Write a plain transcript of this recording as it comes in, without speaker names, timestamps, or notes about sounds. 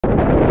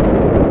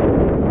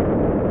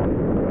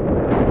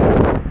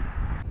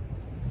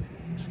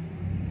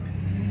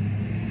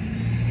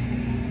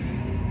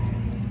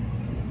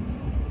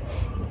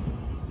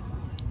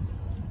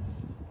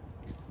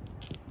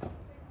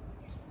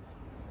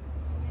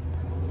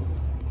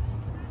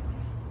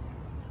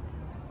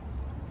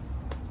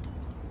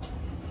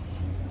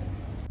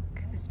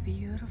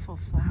beautiful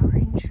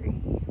flowering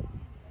tree.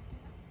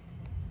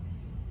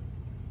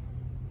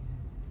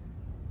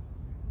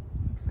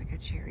 Looks like a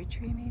cherry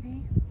tree,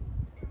 maybe.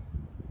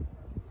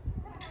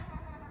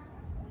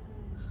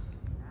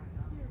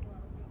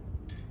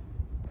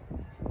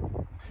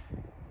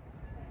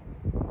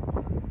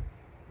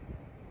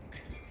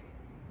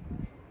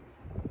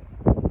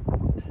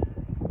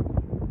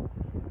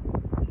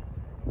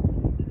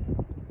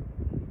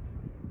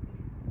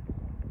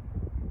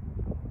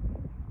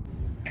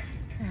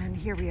 And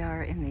here we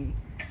are in the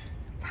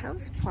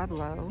Taos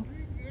Pueblo,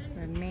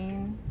 the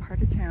main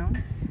part of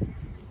town.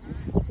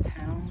 This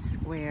town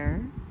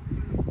square,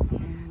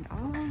 and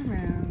all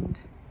around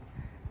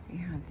we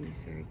have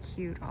these very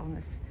cute, all in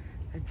this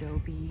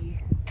adobe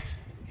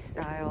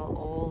style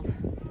old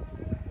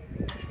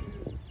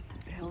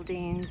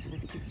buildings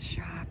with cute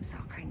shops,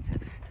 all kinds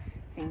of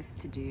things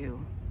to do.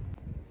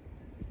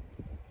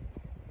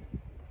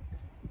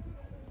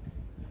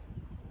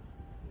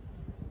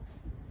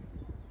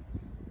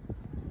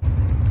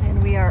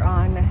 And we are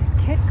on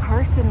Kit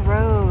Carson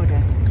Road,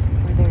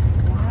 where there's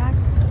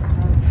lots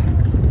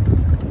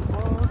of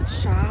old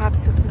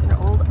shops. This was an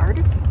old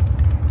artist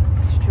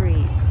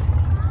street.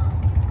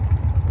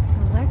 So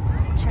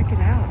let's check it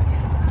out.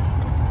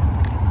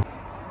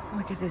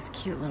 Look at this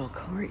cute little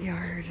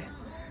courtyard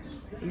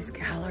with these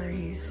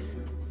galleries.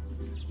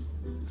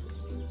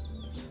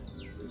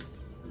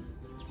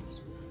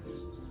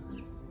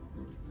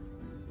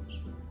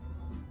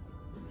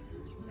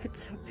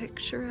 It's so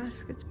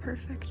picturesque, it's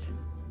perfect.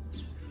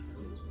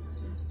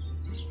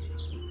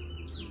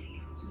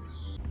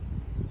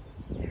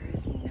 There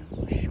is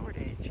no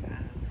shortage of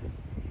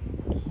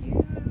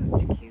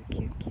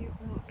cute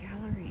little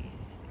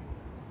galleries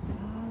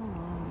all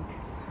along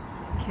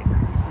this Kit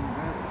Carson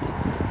Road.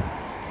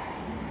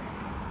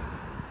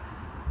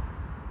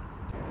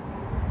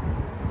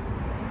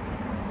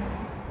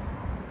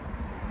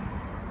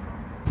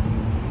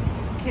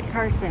 Kit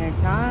Carson is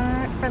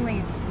not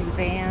friendly to the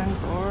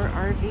vans or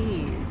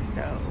RVs,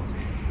 so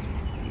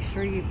be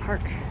sure you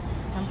park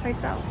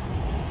someplace else.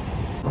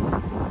 A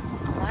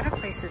lot of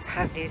places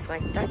have these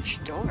like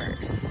Dutch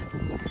doors.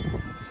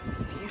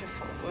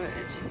 Beautiful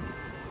wood.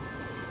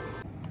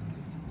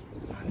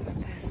 Look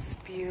at this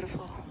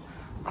beautiful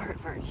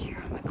artwork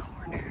here on the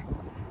corner.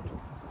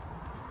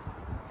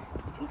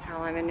 You can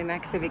tell I'm in New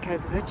Mexico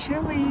because of the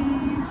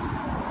chilies.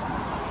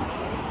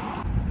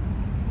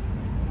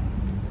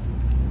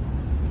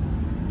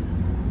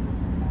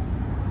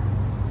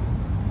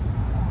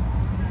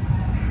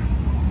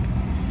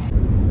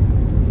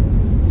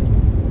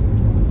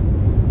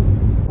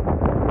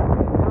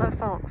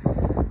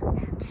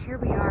 And here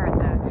we are at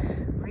the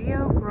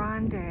Rio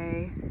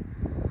Grande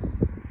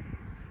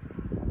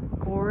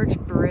Gorge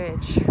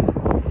Bridge.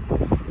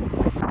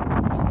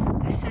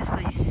 This is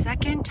the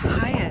second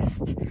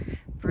highest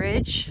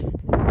bridge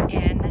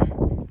in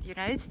the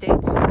United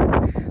States.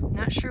 I'm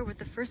not sure what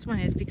the first one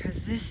is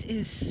because this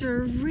is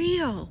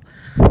surreal.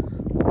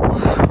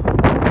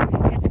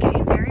 Whoa. It's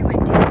getting very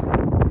windy.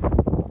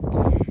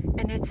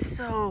 And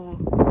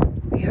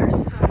we are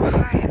so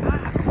high up.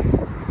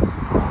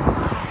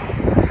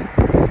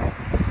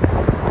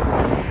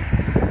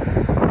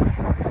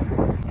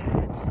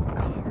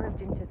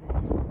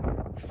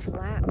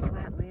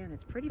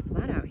 Pretty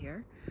flat out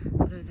here,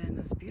 other than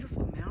those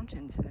beautiful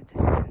mountains in the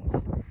distance.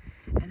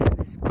 And then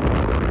this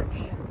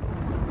gorge.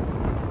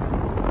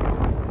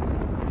 It's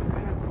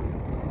incredible.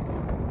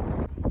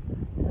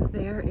 So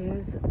there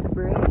is the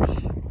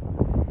bridge,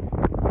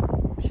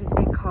 which has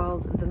been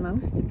called the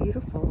most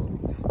beautiful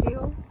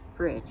steel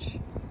bridge.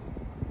 It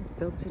was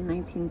built in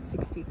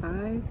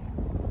 1965,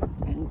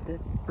 and the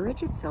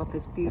bridge itself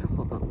is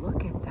beautiful, but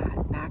look at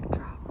that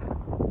backdrop.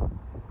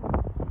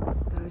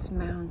 Those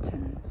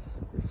mountains,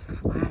 this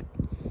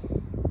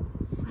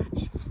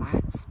such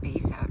flat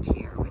space out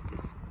here with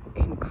this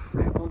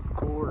incredible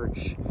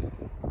gorge.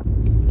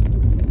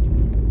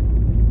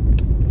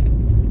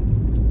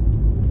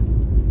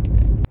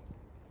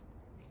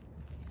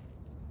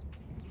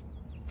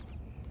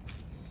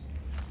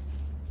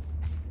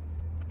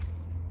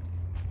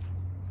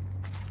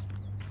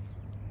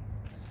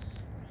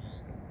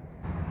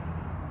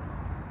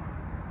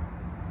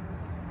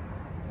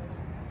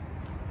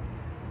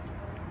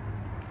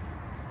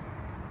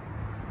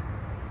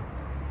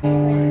 He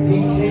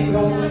came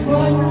on